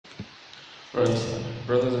Right,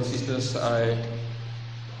 brothers and sisters, I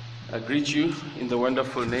greet you in the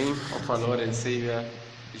wonderful name of our Lord and Savior,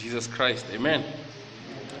 Jesus Christ. Amen.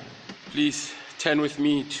 Please turn with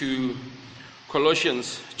me to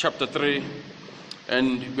Colossians chapter 3,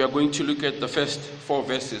 and we are going to look at the first 4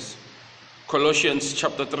 verses. Colossians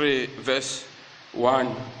chapter 3, verse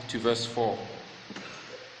 1 to verse 4.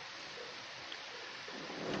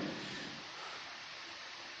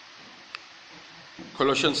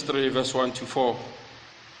 Colossians 3, verse 1 to 4.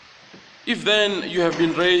 If then you have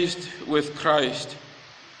been raised with Christ,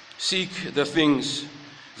 seek the things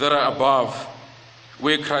that are above,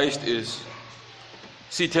 where Christ is,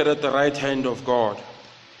 seated at the right hand of God.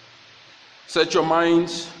 Set your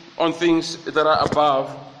minds on things that are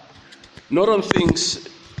above, not on things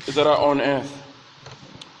that are on earth.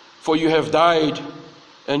 For you have died,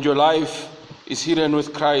 and your life is hidden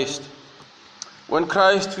with Christ. When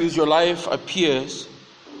Christ, who is your life, appears,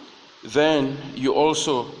 then you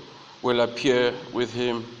also will appear with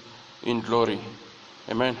him in glory.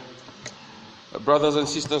 Amen. Brothers and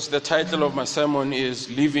sisters, the title of my sermon is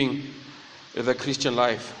Living the Christian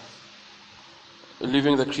Life.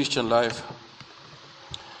 Living the Christian life.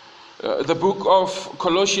 The book of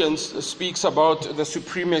Colossians speaks about the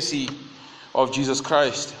supremacy of Jesus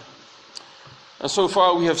Christ. And so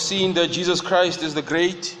far we have seen that Jesus Christ is the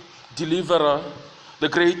great deliverer, the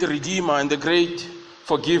great redeemer, and the great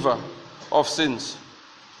forgiver of sins.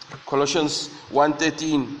 Colossians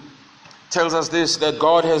 1:13 tells us this, that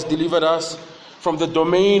God has delivered us from the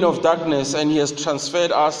domain of darkness and he has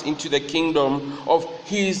transferred us into the kingdom of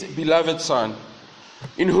his beloved Son,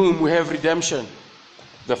 in whom we have redemption,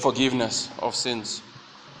 the forgiveness of sins.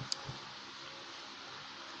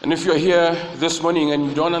 And if you're here this morning and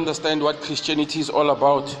you don't understand what Christianity is all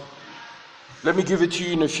about, let me give it to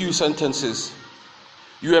you in a few sentences.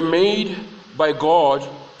 You are made by God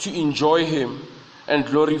to enjoy him and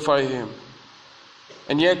glorify him.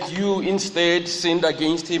 And yet you instead sinned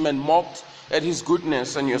against him and mocked at his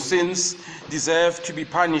goodness, and your sins deserve to be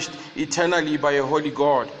punished eternally by a holy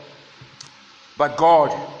God. But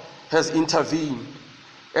God has intervened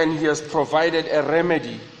and he has provided a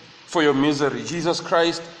remedy for your misery. Jesus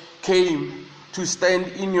Christ came to stand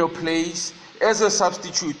in your place as a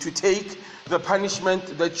substitute, to take the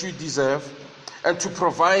punishment that you deserve and to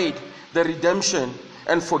provide the redemption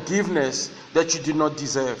and forgiveness that you did not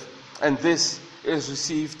deserve. And this is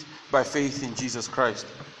received by faith in Jesus Christ.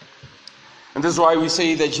 And this is why we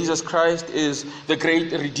say that Jesus Christ is the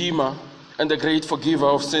great Redeemer and the great forgiver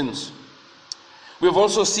of sins. We have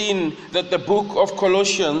also seen that the book of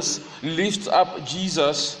Colossians lifts up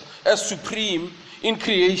Jesus as supreme in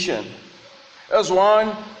creation, as one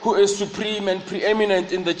who is supreme and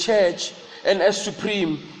preeminent in the church, and as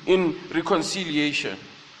supreme in reconciliation.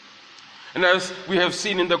 And as we have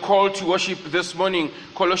seen in the call to worship this morning,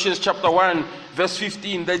 Colossians chapter 1, verse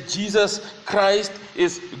 15, that Jesus Christ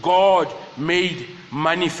is God made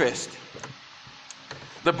manifest.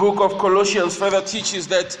 The book of Colossians further teaches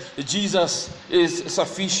that Jesus is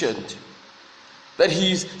sufficient, that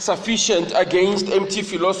he is sufficient against empty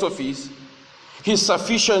philosophies. He is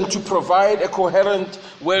sufficient to provide a coherent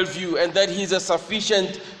worldview, and that he is a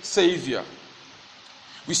sufficient Savior.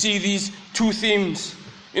 We see these two themes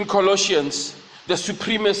in Colossians: the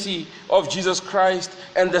supremacy of Jesus Christ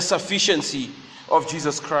and the sufficiency of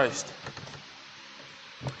Jesus Christ.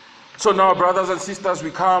 So now, brothers and sisters, we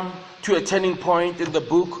come to a turning point in the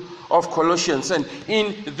book of Colossians. And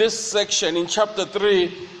in this section, in chapter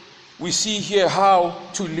 3, we see here how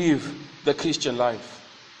to live the Christian life,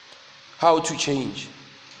 how to change.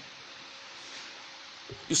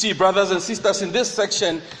 You see, brothers and sisters, in this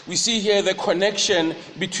section, we see here the connection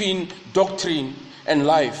between doctrine and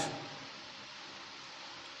life.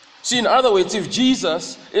 See, in other words, if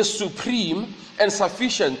Jesus is supreme and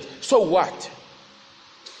sufficient, so what?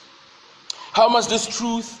 How must this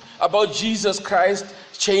truth about Jesus Christ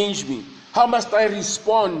change me? How must I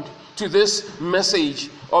respond to this message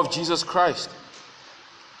of Jesus Christ?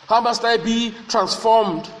 How must I be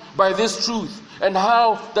transformed by this truth? And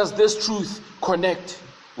how does this truth connect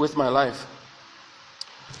with my life?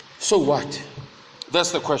 So what?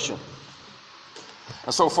 That's the question.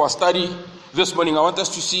 And so for our study this morning, I want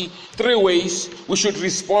us to see 3 ways we should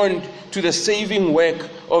respond to the saving work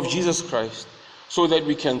of Jesus Christ so that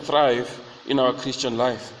we can thrive in our Christian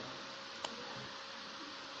life.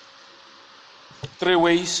 3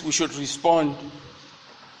 ways we should respond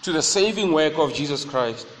to the saving work of Jesus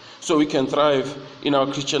Christ so we can thrive in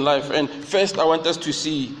our Christian life. And first, I want us to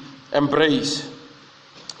see embrace.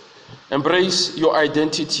 Embrace your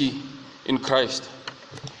identity in Christ.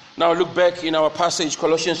 Now look back in our passage,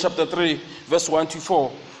 Colossians chapter 3, verse 1 to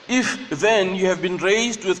 4. If then you have been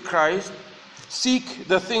raised with Christ, seek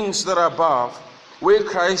the things that are above, where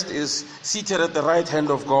Christ is seated at the right hand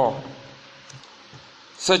of God.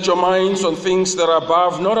 Set your minds on things that are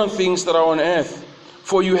above, not on things that are on earth.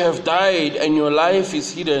 For you have died, and your life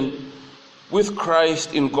is hidden with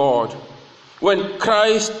Christ in God. When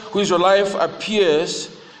Christ, who is your life,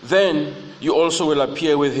 appears, then you also will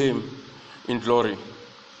appear with him in glory.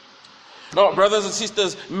 Now, brothers and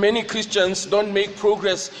sisters, many Christians don't make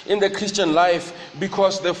progress in the Christian life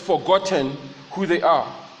because they've forgotten who they are.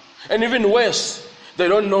 And even worse, they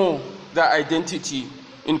don't know their identity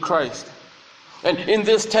in Christ. And in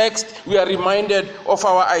this text, we are reminded of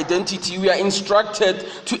our identity. We are instructed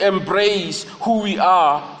to embrace who we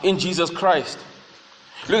are in Jesus Christ.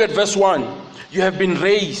 Look at verse 1. You have been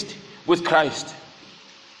raised with Christ.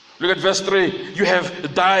 Look at verse 3. You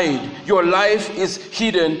have died. Your life is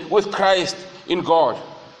hidden with Christ in God.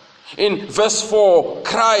 In verse 4,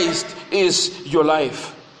 Christ is your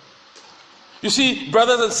life. You see,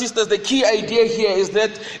 brothers and sisters, the key idea here is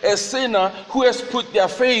that a sinner who has put their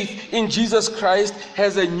faith in Jesus Christ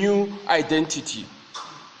has a new identity.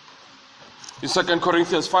 In 2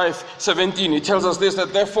 Corinthians 5:17, it tells us this,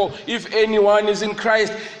 that therefore, if anyone is in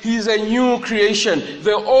Christ, he is a new creation.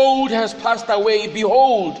 The old has passed away.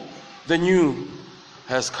 Behold, the new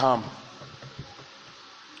has come.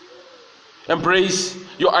 Embrace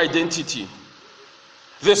your identity.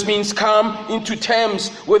 This means come into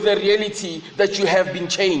terms with the reality that you have been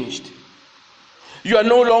changed. You are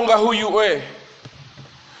no longer who you were.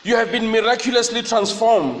 You have been miraculously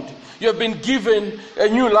transformed. You have been given a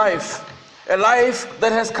new life, a life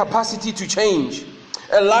that has capacity to change,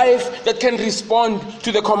 a life that can respond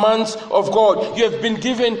to the commands of God. You have been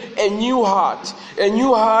given a new heart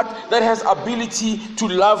that has ability to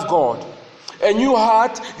love God, a new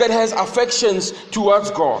heart that has affections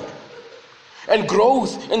towards God. And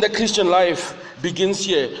growth in the Christian life begins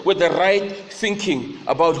here with the right thinking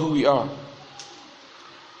about who we are.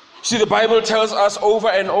 See, the Bible tells us over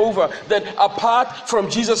and over that apart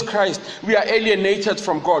from Jesus Christ, we are alienated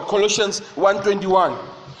from God. Colossians 1:21.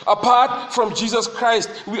 Apart from Jesus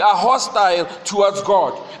Christ, we are hostile towards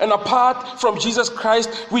God. And apart from Jesus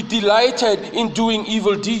Christ, we delighted in doing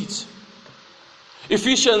evil deeds.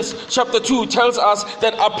 Ephesians chapter 2 tells us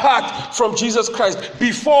that apart from Jesus Christ,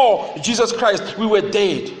 before Jesus Christ, we were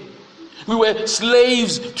dead. We were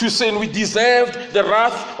slaves to sin. We deserved the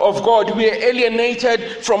wrath of God. We were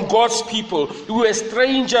alienated from God's people. We were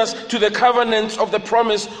strangers to the covenants of the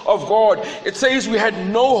promise of God. It says we had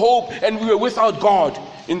no hope and we were without God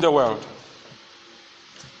in the world.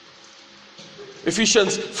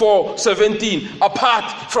 Ephesians 4:17,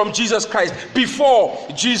 apart from Jesus Christ, before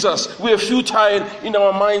Jesus, we were futile in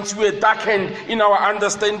our minds, we were darkened in our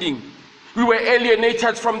understanding. We were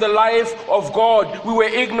alienated from the life of God. We were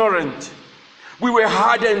ignorant. We were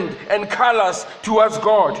hardened and callous towards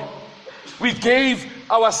God. We gave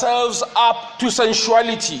ourselves up to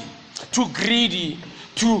sensuality, to greedy,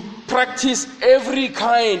 to practice every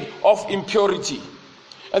kind of impurity.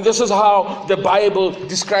 And this is how the Bible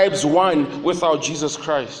describes one without Jesus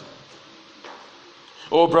Christ.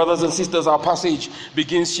 Oh, brothers and sisters, our passage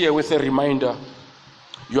begins here with a reminder.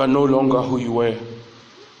 You are no longer who you were.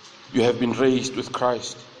 You have been raised with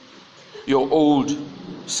Christ. Your old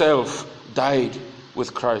self died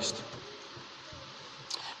with Christ.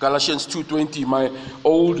 Galatians 2:20, my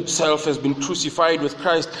old self has been crucified with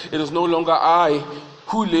Christ. It is no longer I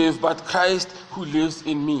who live, but Christ who lives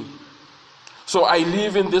in me. So I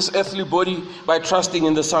live in this earthly body by trusting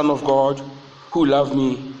in the Son of God who loved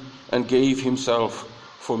me and gave himself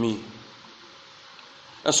for me.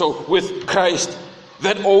 And so with Christ,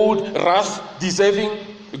 that old wrath-deserving,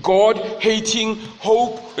 God-hating,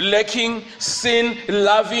 hope-lacking,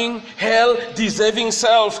 sin-loving, hell-deserving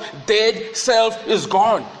self, dead self is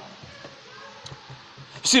gone.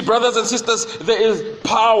 See, brothers and sisters, there is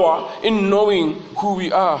power in knowing who we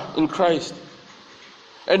are in Christ.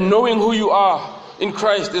 And knowing who you are in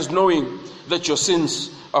Christ is knowing that your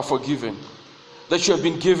sins are forgiven, that you have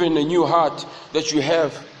been given a new heart, that you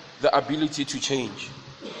have the ability to change.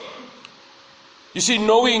 You see,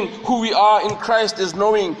 knowing who we are in Christ is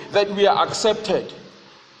knowing that we are accepted,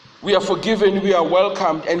 we are forgiven, we are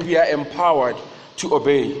welcomed, and we are empowered to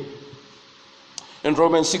obey. In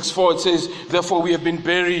Romans 6:4 it says, therefore we have been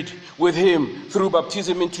buried with him through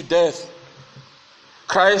baptism into death.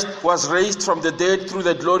 Christ was raised from the dead through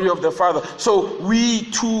the glory of the Father, so we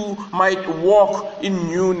too might walk in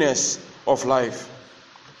newness of life.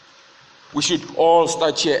 We should all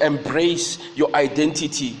start here. Embrace your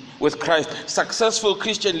identity with Christ. Successful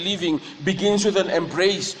Christian living begins with an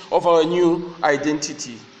embrace of our new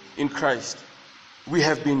identity in Christ. We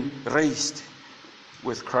have been raised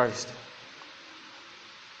with Christ.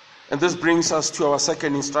 And this brings us to our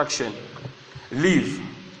second instruction. Live.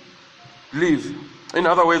 Live. In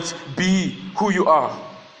other words, be who you are.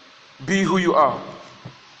 Be who you are.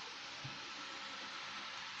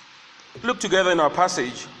 Look together in our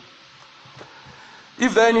passage.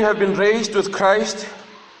 If then you have been raised with Christ,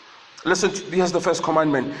 listen, here's the first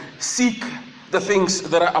commandment. Seek the things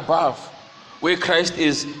that are above, where Christ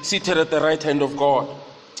is seated at the right hand of God.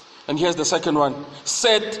 And here's the second one.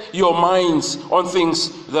 Set your minds on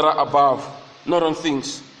things that are above, not on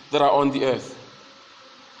things that are on the earth.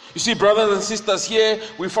 You see, brothers and sisters, here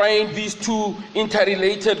we find these two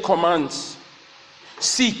interrelated commands.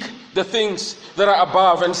 Seek the things that are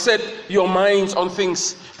above and set your minds on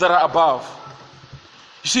things that are above.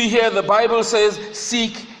 You see, here the Bible says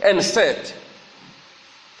seek and set.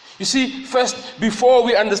 You see, first, before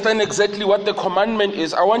we understand exactly what the commandment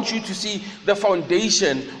is, I want you to see the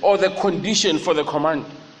foundation or the condition for the command.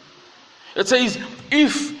 It says,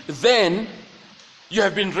 if then you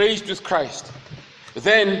have been raised with Christ,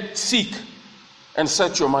 then seek and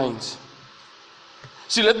set your minds.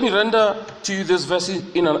 See, let me render to you this verse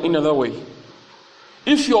in another way.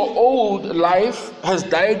 If your old life has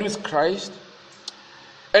died with Christ,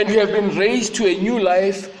 and you have been raised to a new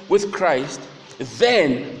life with Christ,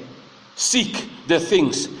 then seek the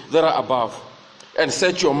things that are above and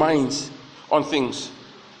set your minds on things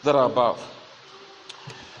that are above.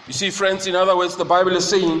 You see, friends, in other words, the Bible is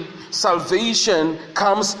saying salvation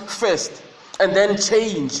comes first and then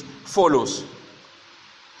change follows.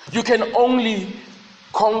 You can only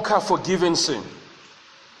conquer forgiven sin.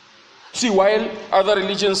 See, while other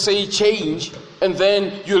religions say change and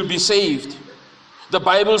then you'll be saved, the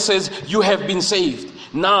Bible says you have been saved.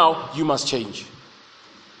 Now you must change.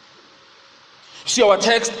 See, our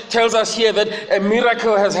text tells us here that a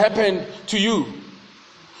miracle has happened to you.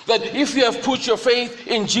 That if you have put your faith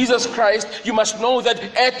in Jesus Christ, you must know that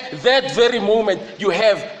at that very moment you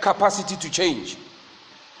have capacity to change.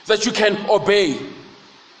 That you can obey.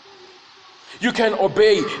 You can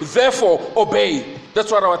obey. Therefore, obey.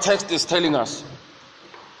 That's what our text is telling us.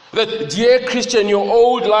 That, dear Christian, your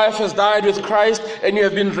old life has died with Christ and you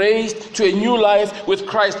have been raised to a new life with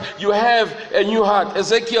Christ. You have a new heart.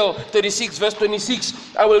 Ezekiel 36 verse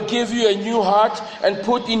 26, I will give you a new heart and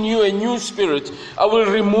put in you a new spirit. I will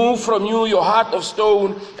remove from you your heart of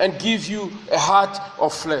stone and give you a heart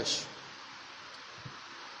of flesh.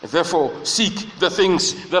 Therefore, seek the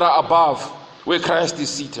things that are above, where Christ is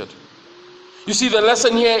seated. You see, the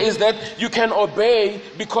lesson here is that you can obey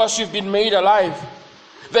because you've been made alive.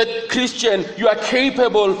 That, Christian, you are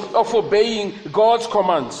capable of obeying God's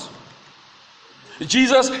commands.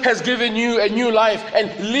 Jesus has given you a new life, and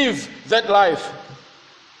live that life.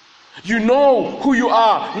 You know who you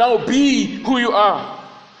are. Now be who you are.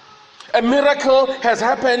 A miracle has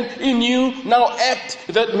happened in you. Now act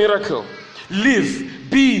that miracle. Live.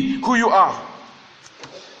 Be who you are.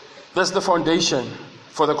 That's the foundation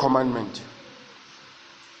for the commandment.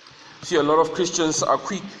 See, a lot of Christians are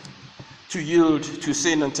quick to yield to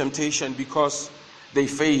sin and temptation because they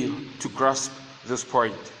fail to grasp this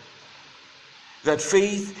point. That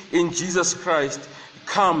faith in Jesus Christ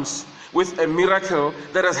comes with a miracle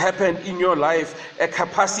that has happened in your life, a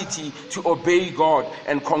capacity to obey God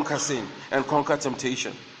and conquer sin and conquer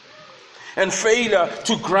temptation. And failure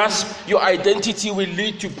to grasp your identity will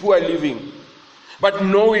lead to poor living. But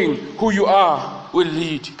knowing who you are will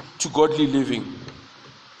lead to godly living.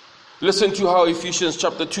 Listen to how Ephesians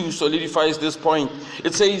chapter 2 solidifies this point.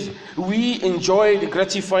 It says, we enjoyed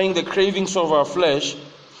gratifying the cravings of our flesh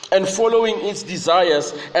and following its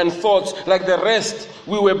desires and thoughts. Like the rest,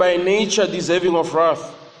 we were by nature deserving of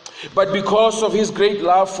wrath. But because of his great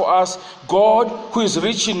love for us, God, who is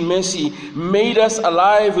rich in mercy, made us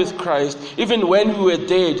alive with Christ, even when we were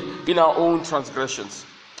dead in our own transgressions.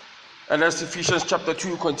 And as Ephesians chapter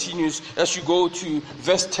 2 continues, as you go to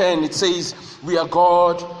verse 10, it says, we are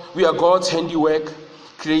God's handiwork,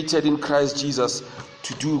 created in Christ Jesus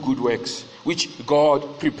to do good works, which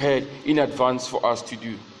God prepared in advance for us to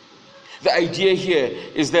do. The idea here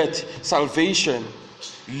is that salvation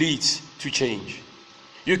leads to change.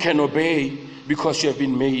 You can obey because you have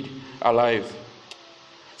been made alive.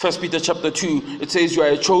 1 Peter chapter 2, it says you are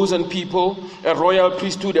a chosen people, a royal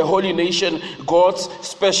priesthood, a holy nation, God's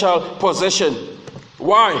special possession.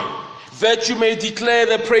 Why? That you may declare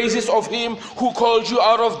the praises of him who called you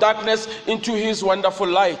out of darkness into his wonderful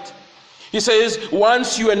light. He says,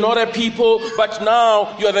 once you were not a people, but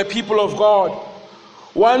now you are the people of God.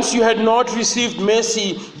 Once you had not received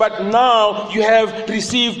mercy, but now you have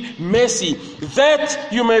received mercy, that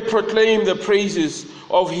you may proclaim the praises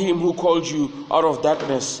of him who called you out of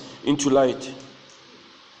darkness into light.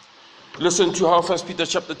 Listen to how 1 Peter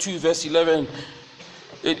chapter 2 verse 11,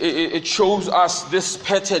 it shows us this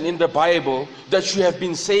pattern in the Bible that you have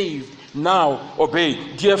been saved. Now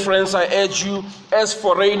obey. Dear friends, I urge you as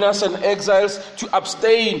foreigners and exiles to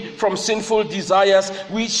abstain from sinful desires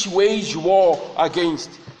which wage war against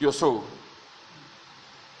your soul.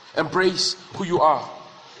 Embrace who you are.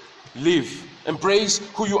 Live. Embrace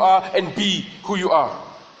who you are and be who you are.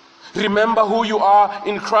 Remember who you are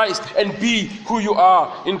in Christ and be who you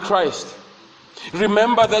are in Christ.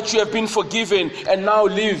 Remember that you have been forgiven and now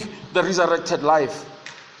live the resurrected life.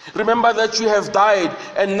 Remember that you have died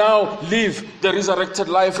and now live the resurrected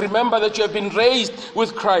life. Remember that you have been raised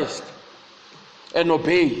with Christ and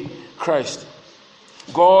obey Christ.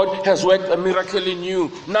 God has worked a miracle in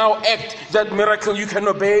you. Now act that miracle. You can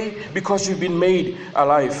obey because you've been made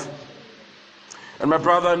alive. And my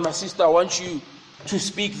brother and my sister, I want you to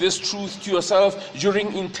speak this truth to yourself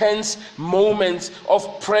during intense moments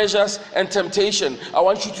of pressures and temptation. I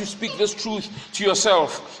want you to speak this truth to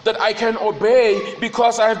yourself, that I can obey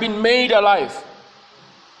because I have been made alive.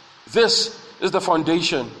 This is the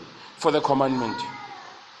foundation for the commandment.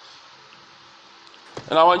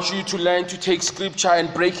 And I want you to learn to take scripture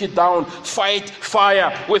and break it down. Fight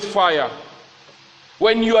fire with fire.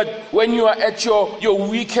 When you are at your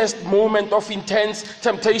weakest moment of intense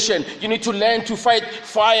temptation, you need to learn to fight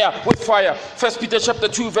fire with fire. 1 Peter chapter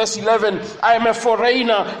 2 verse 11, I am a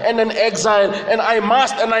foreigner and an exile, and I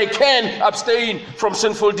must and I can abstain from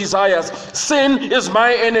sinful desires. Sin is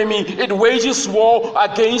my enemy. It wages war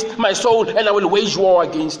against my soul, and I will wage war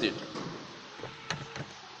against it.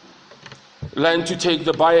 Learn to take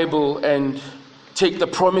the Bible and take the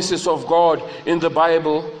promises of God in the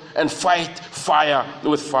Bible and fight fire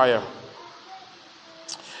with fire.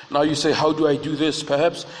 Now you say, how do I do this?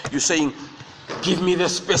 Perhaps you're saying, give me the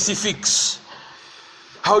specifics.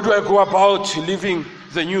 How do I go about living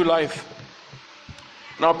the new life?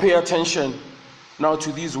 Now pay attention now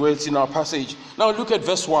to these words in our passage. Now look at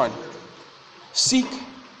verse 1. Seek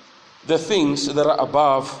the things that are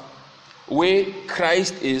above, where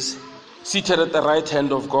Christ is seated at the right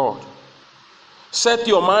hand of God. Set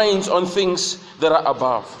your minds on things that are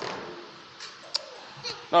above.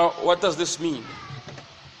 Now, what does this mean?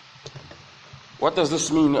 What does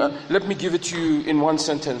this mean? Let me give it to you in one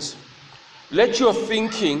sentence. Let your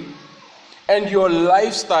thinking and your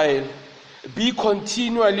lifestyle be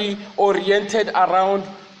continually oriented around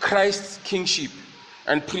Christ's kingship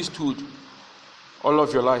and priesthood all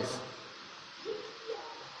of your life.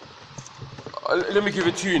 Let me give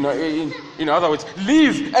it to you in other words.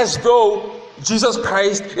 Live as though Jesus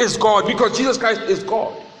Christ is God, because Jesus Christ is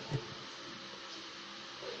God.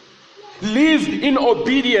 Live in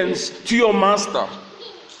obedience to your master.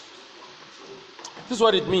 This is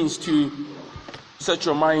what it means to set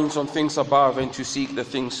your minds on things above and to seek the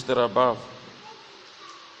things that are above.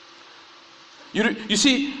 You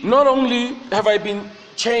see, not only have I been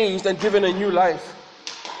changed and given a new life,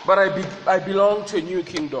 but I belong to a new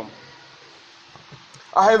kingdom.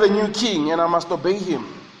 I have a new king and I must obey him.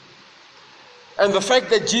 And the fact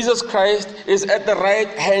that Jesus Christ is at the right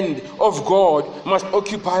hand of God must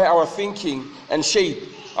occupy our thinking and shape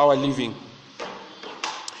our living.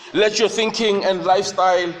 Let your thinking and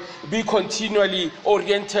lifestyle be continually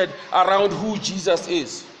oriented around who Jesus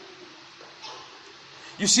is.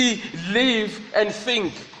 You see, live and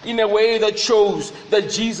think in a way that shows that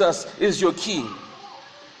Jesus is your king.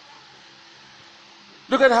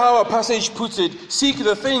 Look at how our passage puts it. Seek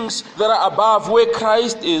the things that are above, where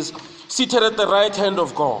Christ is seated at the right hand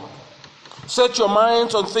of God. Set your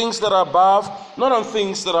minds on things that are above, not on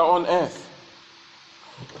things that are on earth.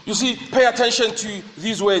 You see, pay attention to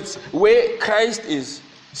these words. Where Christ is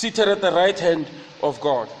seated at the right hand of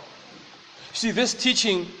God. See, this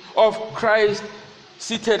teaching of Christ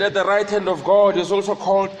seated at the right hand of God is also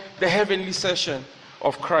called the heavenly session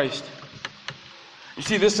of Christ. You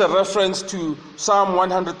see, this is a reference to Psalm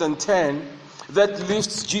 110 that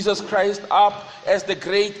lifts Jesus Christ up as the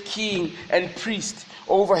great king and priest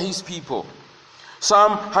over his people.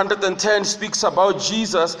 Psalm 110 speaks about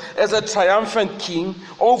Jesus as a triumphant king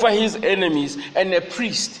over his enemies and a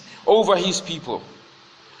priest over his people.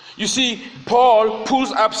 You see, Paul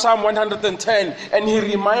pulls up Psalm 110 and he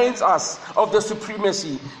reminds us of the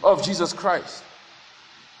supremacy of Jesus Christ.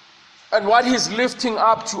 And what he's lifting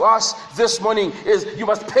up to us this morning is you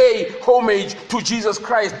must pay homage to Jesus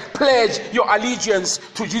Christ. Pledge your allegiance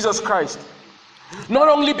to Jesus Christ. Not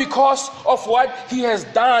only because of what he has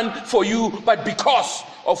done for you, but because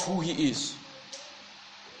of who he is.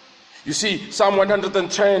 You see, Psalm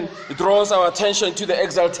 110 draws our attention to the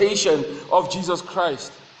exaltation of Jesus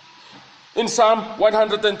Christ. In Psalm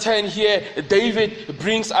 110 here, David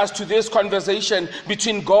brings us to this conversation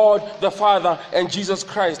between God the Father and Jesus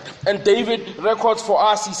Christ. And David records for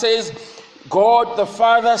us, he says, God the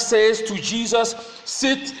Father says to Jesus,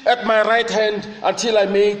 sit at my right hand until I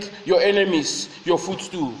make your enemies your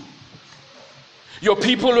footstool. Your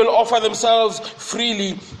people will offer themselves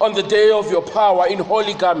freely on the day of your power in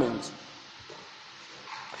holy garments.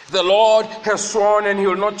 The Lord has sworn and he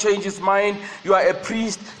will not change his mind. You are a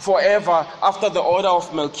priest forever after the order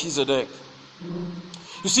of Melchizedek.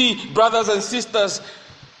 You see, brothers and sisters,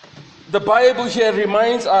 the Bible here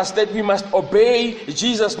reminds us that we must obey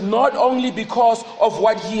Jesus not only because of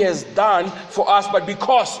what he has done for us, but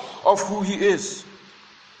because of who he is.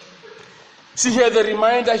 See here, the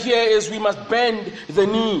reminder here is we must bend the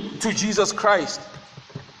knee to Jesus Christ.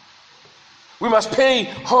 We must pay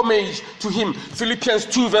homage to him. Philippians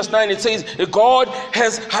 2 verse 9, it says, God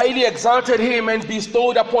has highly exalted him and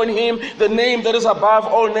bestowed upon him the name that is above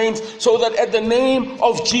all names, so that at the name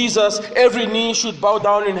of Jesus, every knee should bow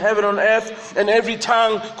down in heaven and on earth, and every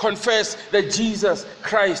tongue confess that Jesus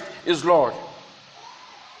Christ is Lord.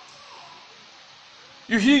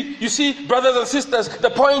 You see, brothers and sisters, the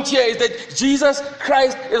point here is that Jesus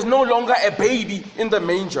Christ is no longer a baby in the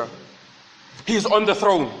manger. He is on the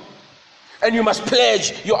throne. And you must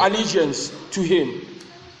pledge your allegiance to him.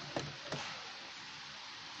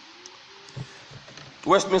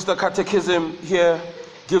 Westminster Catechism here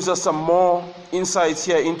gives us some more insights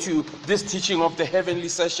here into this teaching of the heavenly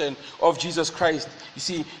session of Jesus Christ. You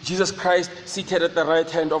see, Jesus Christ seated at the right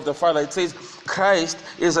hand of the Father. It says, Christ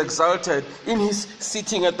is exalted in his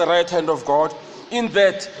sitting at the right hand of God, in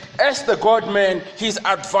that as the God-man, he is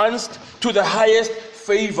advanced to the highest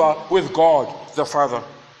favor with God the Father,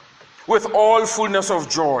 with all fullness of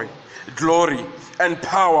joy, glory, and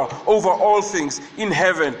power over all things in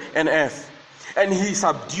heaven and earth. And he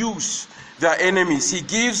subdues their enemies. He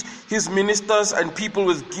gives his ministers and people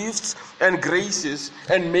with gifts and graces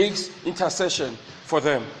and makes intercession for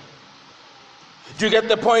them. Do you get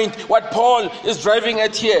the point? What Paul is driving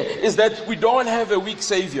at here is that we don't have a weak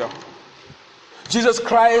Savior. Jesus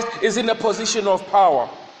Christ is in a position of power.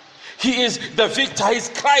 He is the victor. He's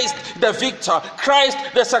Christ the victor. Christ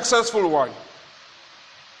the successful one.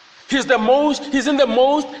 He's in the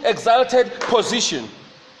most exalted position.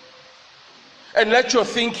 And let your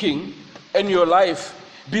thinking and your life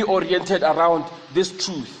be oriented around this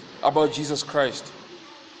truth about Jesus Christ.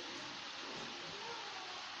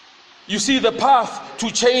 You see, the path to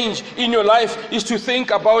change in your life is to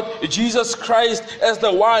think about Jesus Christ as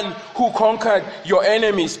the one who conquered your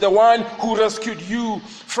enemies, the one who rescued you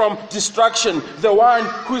from destruction, the one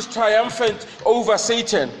who is triumphant over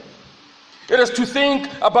Satan. It is to think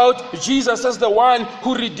about Jesus as the one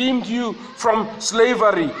who redeemed you from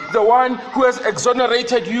slavery, the one who has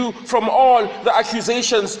exonerated you from all the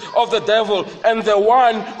accusations of the devil, and the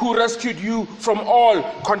one who rescued you from all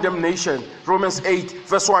condemnation. Romans 8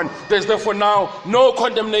 verse 1. There is therefore now no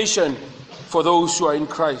condemnation for those who are in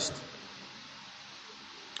Christ.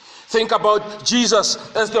 Think about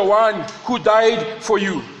Jesus as the one who died for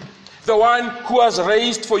you, the one who was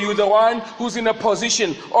raised for you, the one who's in a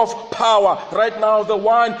position of power right now, the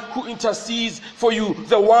one who intercedes for you,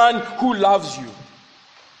 the one who loves you.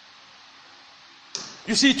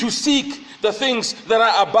 You see, to seek the things that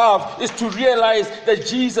are above is to realize that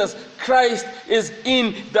Jesus Christ is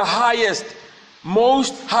in the highest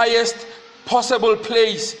possible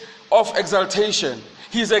place of exaltation.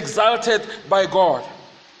 He is exalted by God.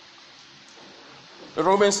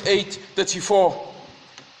 Romans 8:34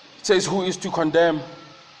 says, who is to condemn?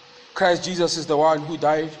 Christ Jesus is the one who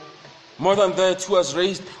died. More than that, who was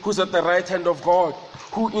raised, who's at the right hand of God,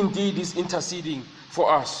 who indeed is interceding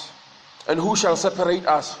for us. And who shall separate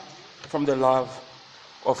us from the love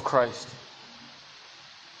of Christ?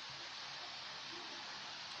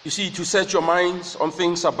 You see, to set your minds on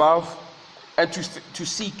things above and to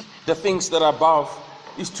seek the things that are above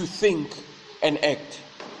is to think and act.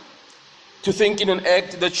 To think in an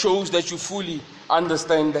act that shows that you fully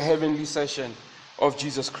understand the heavenly session of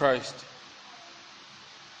Jesus Christ.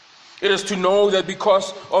 It is to know that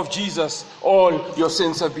because of Jesus, all your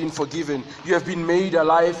sins have been forgiven. You have been made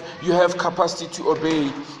alive. You have capacity to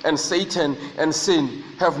obey. And Satan and sin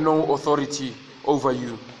have no authority over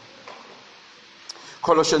you.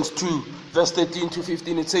 Colossians 2, verse 13 to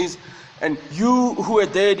 15, it says, and you who are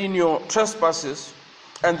dead in your trespasses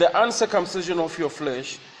and the uncircumcision of your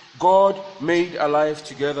flesh, God made alive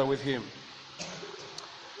together with him.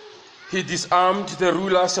 He disarmed the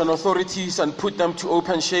rulers and authorities and put them to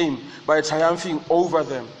open shame by triumphing over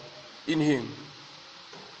them. in him.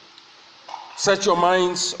 Set your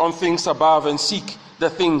minds on things above and seek the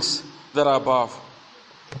things that are above.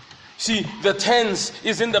 See, the tense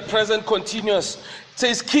is in the present continuous. It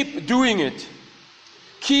says keep doing it.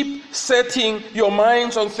 Keep setting your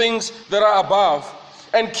minds on things that are above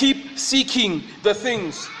and keep seeking the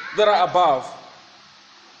things that are above.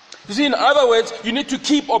 You see, in other words, you need to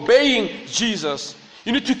keep obeying Jesus.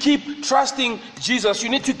 You need to keep trusting Jesus. You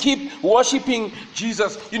need to keep worshiping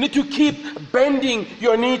Jesus. You need to keep bending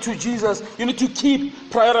your knee to Jesus. You need to keep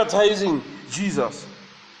prioritizing Jesus.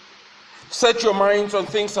 Set your minds on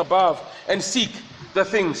things above and seek the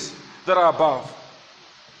things that are above.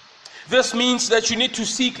 This means that you need to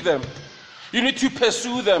seek them. You need to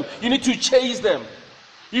pursue them. You need to chase them.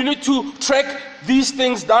 You need to track these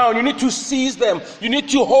things down. You need to seize them. You need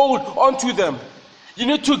to hold onto them. You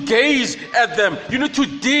need to gaze at them. You need to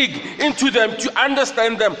dig into them to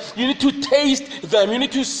understand them. You need to taste them. You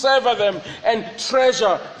need to savor them and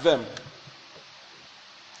treasure them.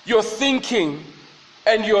 Your thinking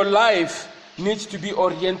and your life needs to be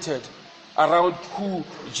oriented around who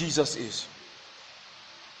Jesus is.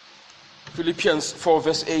 Philippians 4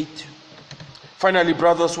 verse 8. Finally,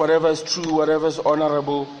 brothers, whatever is true, whatever is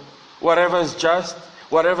honorable, whatever is just,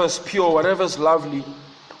 whatever is pure, whatever is lovely,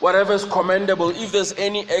 whatever is commendable, if there's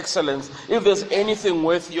any excellence, if there's anything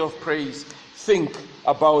worthy of praise, think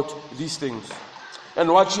about these things.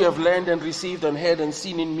 And what you have learned and received and heard and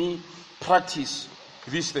seen in me, practice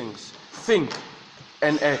these things. Think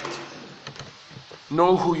and act.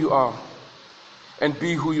 Know who you are and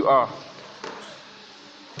be who you are.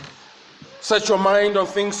 Set your mind on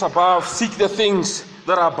things above. Seek the things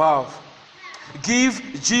that are above. Give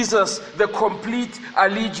Jesus the complete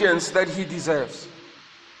allegiance that he deserves.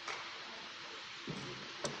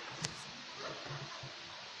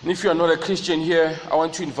 And if you are not a Christian here, I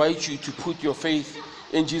want to invite you to put your faith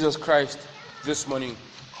in Jesus Christ this morning.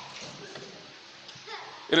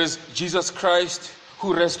 It is Jesus Christ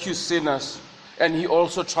who rescues sinners, and he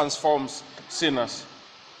also transforms sinners.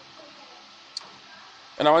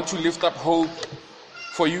 And I want to lift up hope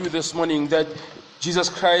for you this morning that Jesus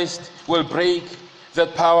Christ will break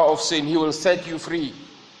that power of sin. He will set you free.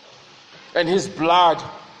 And his blood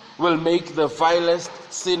will make the vilest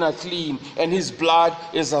sinner clean. And his blood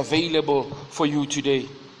is available for you today.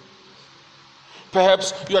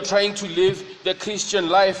 Perhaps you are trying to live the Christian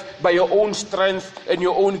life by your own strength and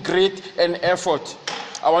your own grit and effort.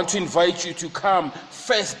 I want to invite you to come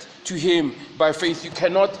first to him by faith. You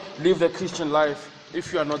cannot live the Christian life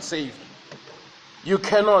if you are not saved. You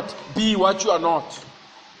cannot be what you are not.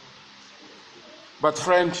 But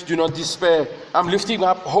friend, do not despair. I'm lifting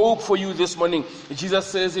up hope for you this morning. Jesus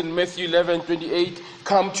says in Matthew 11:28,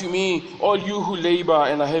 come to me, all you who labor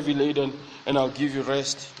and are heavy laden, and I'll give you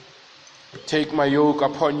rest. Take my yoke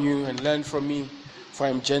upon you and learn from me, for I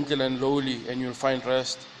am gentle and lowly, and you'll find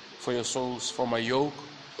rest for your souls. For my yoke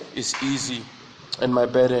is easy and my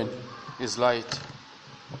burden is light.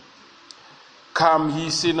 Come, ye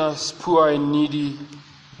sinners, poor and needy,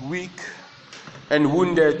 weak and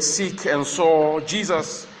wounded, sick and sore.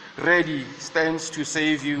 Jesus, ready, stands to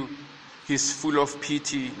save you. He's full of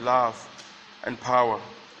pity, love, and power.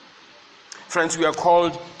 Friends, we are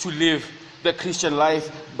called to live the Christian life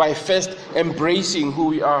by first embracing who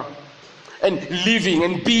we are and living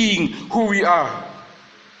and being who we are.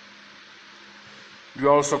 We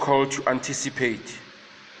are also called to anticipate.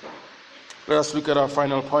 Let us look at our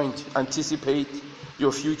final point. Anticipate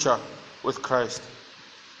your future with Christ.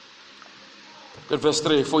 At verse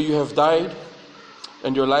 3, for you have died,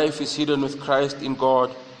 and your life is hidden with Christ in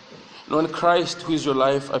God. And when Christ, who is your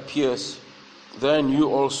life, appears, then you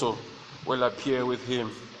also will appear with him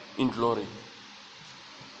in glory.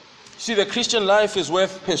 See, the Christian life is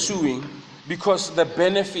worth pursuing because the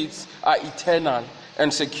benefits are eternal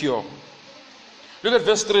and secure. Look at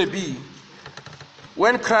verse 3b.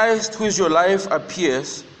 When Christ, who is your life,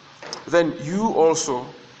 appears, then you also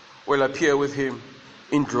will appear with him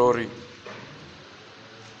in glory.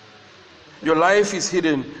 Your life is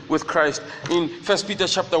hidden with Christ. In 1 Peter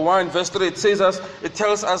chapter 1, verse 3, it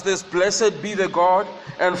tells us this: blessed be the God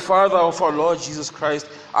and Father of our Lord Jesus Christ.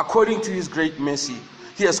 According to his great mercy,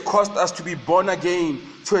 he has caused us to be born again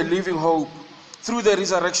to a living hope through the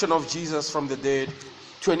resurrection of Jesus from the dead,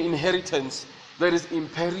 to an inheritance that is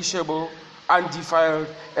imperishable, undefiled,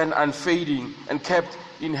 and unfading, and kept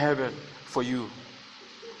in heaven for you.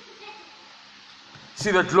 See,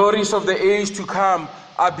 the glories of the age to come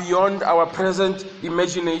are beyond our present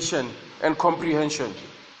imagination and comprehension.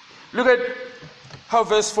 Look at how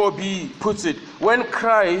verse 4b puts it. When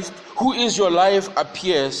Christ, who is your life,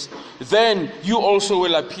 appears, then you also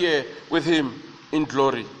will appear with him in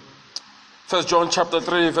glory. 1 John chapter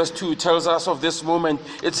 3 verse 2 tells us of this moment.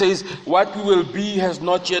 It says, what we will be has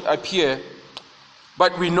not yet appeared,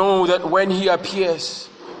 but we know that when he appears,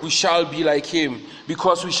 we shall be like him,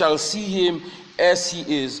 because we shall see him as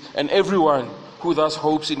he is. And everyone who thus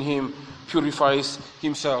hopes in him purifies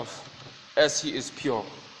himself as he is pure.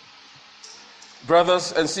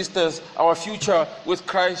 Brothers and sisters, our future with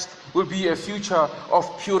Christ will be a future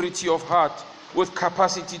of purity of heart, with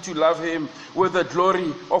capacity to love him, with the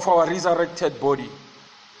glory of our resurrected body.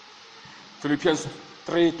 Philippians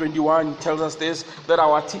 3:21 tells us this, that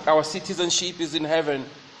our citizenship is in heaven,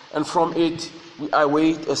 and from it we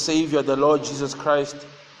await a Savior, the Lord Jesus Christ,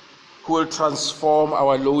 who will transform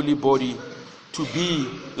our lowly body to be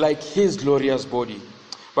like his glorious body,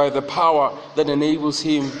 by the power that enables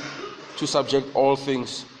him to subject all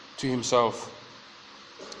things to himself.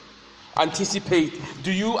 Anticipate.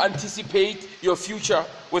 Do you anticipate your future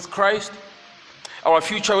with Christ? Our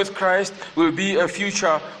future with Christ will be a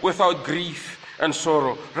future without grief and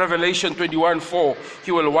sorrow. Revelation 21:4.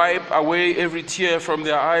 He will wipe away every tear from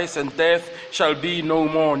their eyes, and death shall be no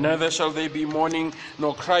more. Neither shall there be mourning,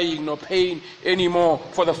 nor crying, nor pain anymore,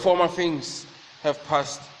 for the former things have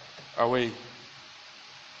passed away.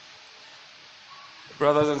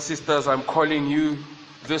 Brothers and sisters, I'm calling you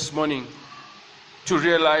this morning to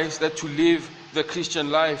realize that to live the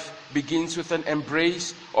Christian life begins with an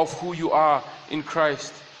embrace of who you are in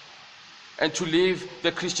Christ. And to live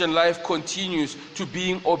the Christian life continues to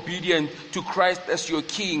being obedient to Christ as your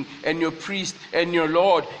King and your priest and your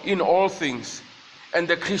Lord in all things. And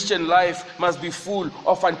the Christian life must be full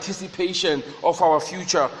of anticipation of our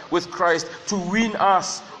future with Christ, to wean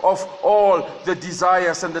us of all the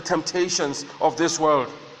desires and the temptations of this world.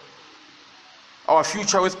 Our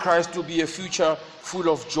future with Christ will be a future full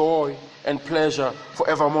of joy and pleasure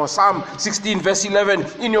forevermore. Psalm 16 verse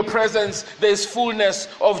 11, in your presence there is fullness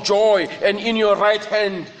of joy, and in your right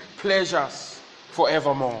hand pleasures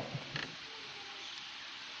forevermore.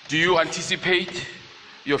 Do you anticipate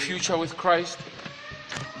your future with Christ?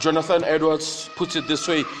 Jonathan Edwards puts it this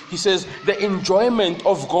way. He says, the enjoyment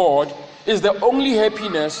of God is the only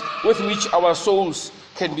happiness with which our souls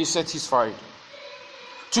can be satisfied.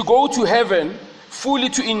 To go to heaven, fully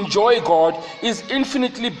to enjoy God, is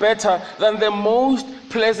infinitely better than the most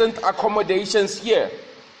pleasant accommodations here.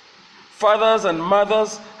 Fathers and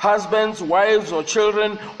mothers, husbands, wives or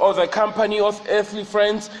children, or the company of earthly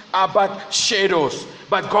friends are but shadows,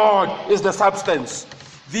 but God is the substance.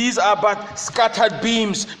 These are but scattered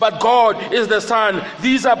beams, but God is the sun.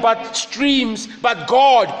 These are but streams, but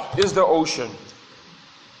God is the ocean.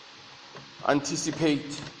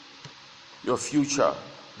 Anticipate your future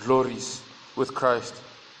glories with Christ.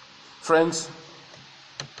 Friends,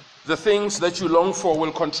 the things that you long for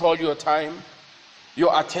will control your time,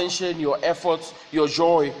 your attention, your efforts, your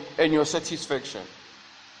joy, and your satisfaction.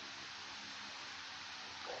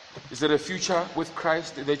 Is there a future with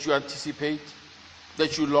Christ that you anticipate,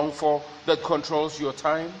 that you long for, that controls your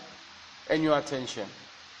time and your attention?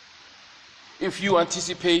 If you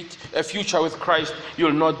anticipate a future with Christ,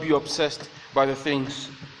 you'll not be obsessed by the things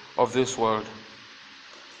of this world.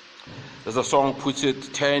 As the song puts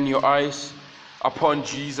it, turn your eyes upon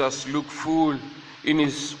Jesus, look full in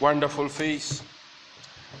his wonderful face,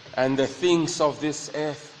 and the things of this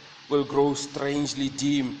earth will grow strangely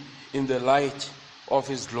dim in the light of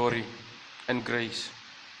his glory and grace.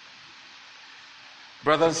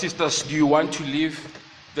 Brothers and sisters, do you want to live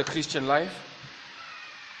the Christian life?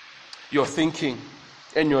 Your thinking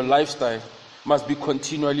and your lifestyle must be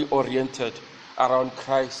continually oriented around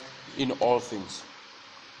Christ in all things.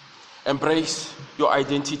 Embrace your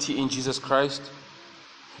identity in Jesus Christ.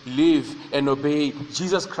 Live and obey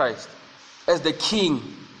Jesus Christ as the King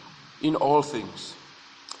in all things,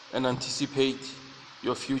 and anticipate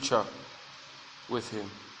your future with him.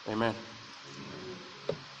 Amen.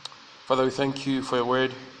 Father, we thank you for your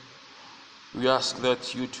word. We ask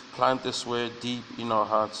that you to plant this word deep in our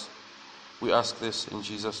hearts. We ask this in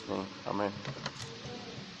Jesus' name. Amen.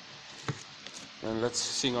 And let's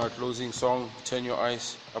sing our closing song, Turn Your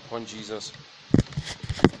Eyes Upon Jesus.